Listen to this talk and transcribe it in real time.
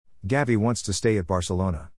Gavi wants to stay at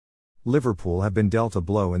Barcelona. Liverpool have been dealt a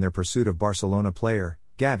blow in their pursuit of Barcelona player,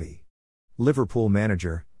 Gavi. Liverpool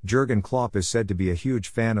manager, Jurgen Klopp is said to be a huge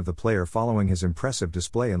fan of the player following his impressive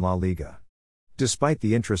display in La Liga. Despite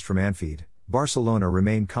the interest from Anfield, Barcelona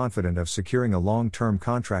remain confident of securing a long-term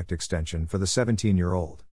contract extension for the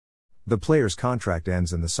 17-year-old. The player's contract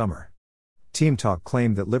ends in the summer. Team Talk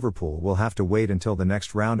claimed that Liverpool will have to wait until the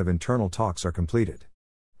next round of internal talks are completed.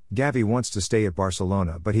 Gavi wants to stay at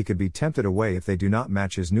Barcelona, but he could be tempted away if they do not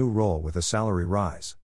match his new role with a salary rise.